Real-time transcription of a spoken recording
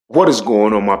What is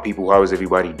going on, my people? How is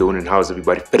everybody doing and how is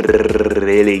everybody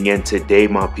feeling? And today,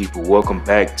 my people, welcome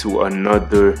back to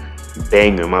another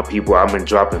banger. My people, I've been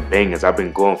dropping bangers. I've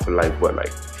been going for like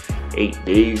 8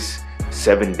 days,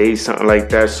 7 days, something like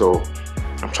that. So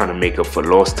I'm trying to make up for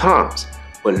lost times.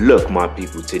 But look, my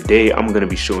people, today I'm going to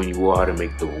be showing you all how to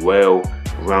make the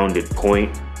well-rounded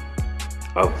point.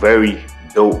 A very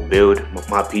dope build,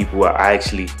 my people. I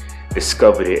actually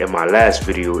discovered it in my last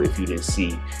video. If you didn't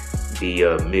see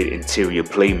the mid-interior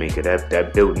playmaker,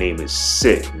 that build name is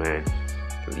sick, man.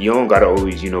 You don't gotta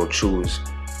always, choose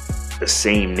the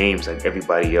same names like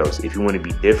everybody else. If you want to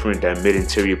be different, that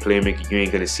mid-interior playmaker, you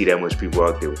ain't gonna see that much people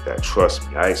out there with that, trust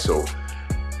me. All right, so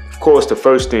of course the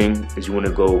first thing is you want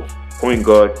to go point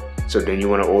guard. So then you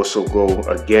want to also go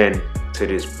again to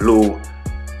this blue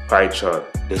pie chart.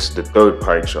 This is the third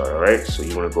pie chart. All right, so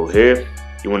you want to go here.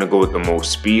 You want to go with the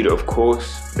most speed, of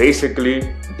course.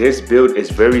 Basically, this build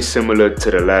is very similar to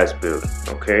the last build,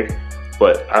 okay?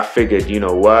 But I figured,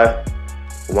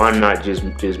 why not just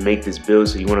make this build?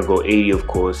 So you want to go 80, of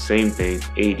course, same thing,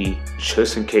 80,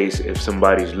 just in case if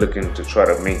somebody's looking to try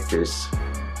to make this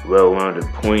well-rounded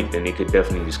point, then they could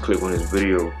definitely just click on this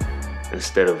video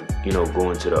instead of,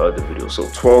 going to the other video. So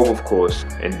 12, of course,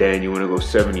 and then you want to go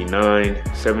 79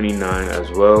 as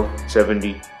well,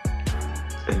 70,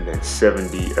 and then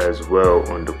 70 as well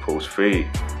on the post fade.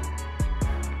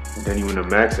 Then you want to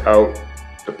max out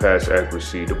the pass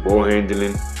accuracy, the ball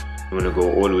handling. You want to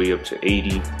go all the way up to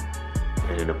 80,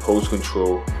 and in the post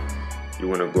control you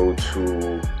want to go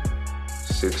to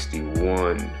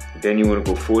 61. Then you want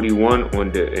to go 41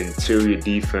 on the interior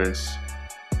defense,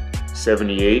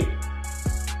 78,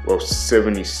 well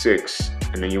 76,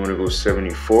 and then you want to go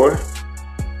 74,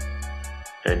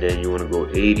 and then you want to go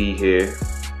 80 here.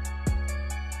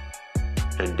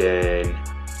 And then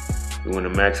you want to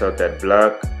max out that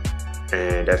block,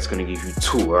 and that's going to give you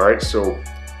 2. All right, so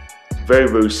very,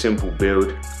 very simple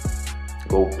build.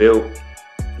 Go build,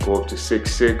 go up to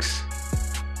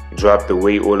 6'6", drop the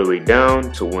weight all the way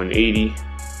down to 180,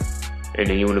 and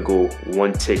then you want to go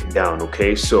one tick down.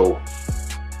 Okay, so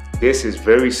this is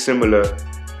very similar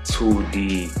to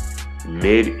the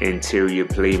mid-interior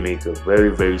playmaker. Very,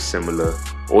 very similar.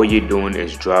 All you're doing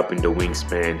is dropping the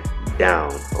wingspan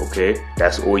down, okay?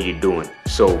 That's all you're doing.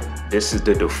 So this is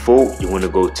the default. You want to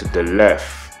go to the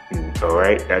left, all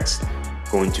right? That's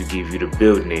going to give you the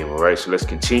build name, all right? So let's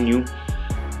continue.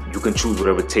 You can choose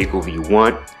whatever takeover you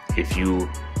want.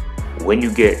 When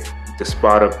you get the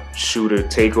spot up shooter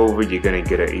takeover, you're gonna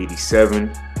get an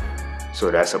 87. So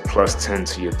that's a plus 10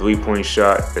 to your 3-point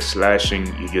shot. The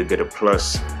slashing, you'll get a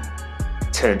plus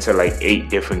 10 to like 8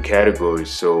 different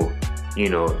categories. So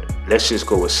let's just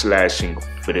go with slashing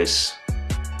for this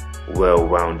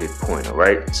well-rounded point. All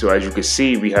right, so as you can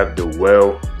see, we have the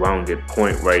well-rounded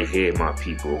point right here, my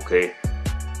people. Okay,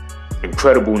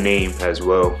 incredible name as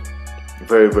well.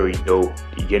 Very, very dope.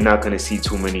 You're not gonna see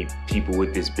too many people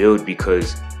with this build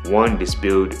because one, this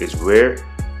build is rare,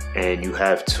 and you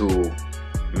have to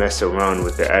mess around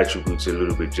with the attributes a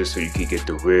little bit just so you can get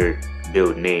the rare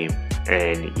build name.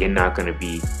 And you're not gonna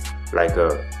be like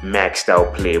a maxed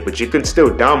out player, but you can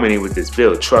still dominate with this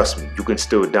build. Trust me, you can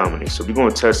still dominate. So we're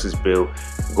gonna test this build,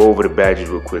 go over the badges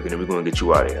real quick, and then we're gonna get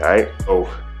you out of here. All right,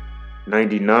 oh,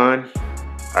 99.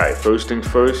 All right, first things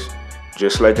first,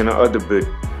 just like in the other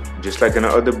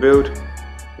build,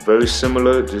 very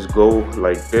similar. Just go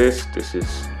like this. This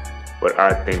is what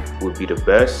I think would be the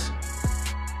best.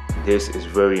 This is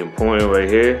very important right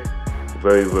here.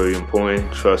 Very, very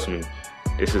important. Trust me,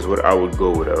 this is what I would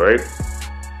go with. All right.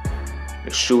 The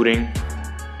shooting,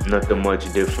 nothing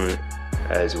much different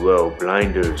as well.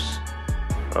 Blinders,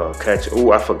 catch.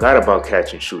 Oh, I forgot about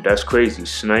catch and shoot. That's crazy.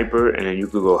 Sniper, and then you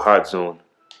could go hot zone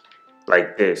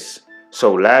like this.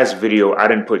 So last video I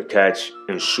didn't put catch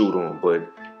and shoot on, but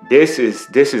this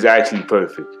is actually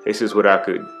perfect. This is what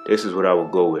I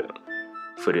would go with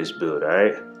for this build. All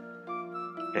right.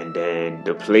 And then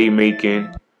the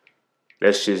playmaking,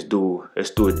 let's do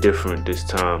it different this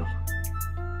time.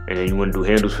 And then you want to do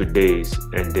handles for days,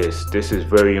 and this is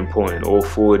very important. All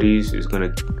 4 of these is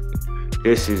gonna,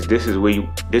 this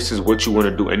is what you want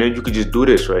to do. And then you could just do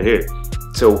this right here.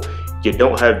 So you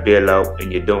don't have bailout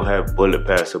and you don't have bullet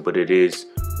passer, but it is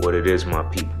what it is, my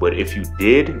people. But if you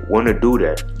did want to do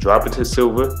that, drop it to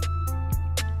silver,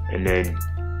 and then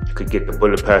you could get the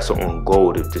bullet passer on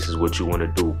gold if this is what you want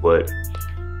to do. But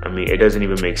I mean, it doesn't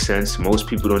even make sense. Most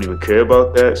people don't even care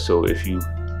about that. So if you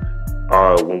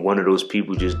are one of those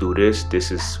people, just do this.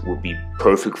 This would be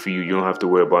perfect for you. You don't have to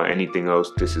worry about anything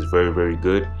else. This is very, very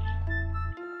good.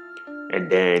 And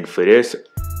then for this,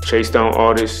 chase down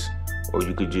artists, or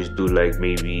you could just do like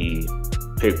maybe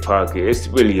pickpocket. It's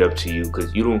really up to you,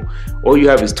 because you don't, all you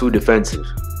have is 2 defensive,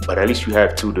 but at least you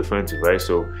have 2 defensive, right?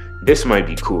 So this might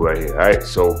be cool right here. All right,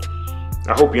 so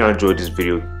I hope y'all enjoyed this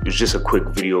video. It's just a quick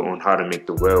video on how to make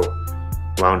the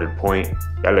well-rounded point.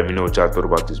 Y'all let me know what y'all thought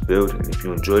about this build, and if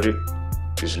you enjoyed it,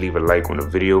 just leave a like on the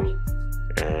video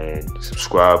and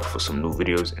subscribe for some new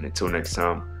videos. And until next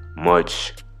time,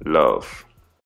 much love.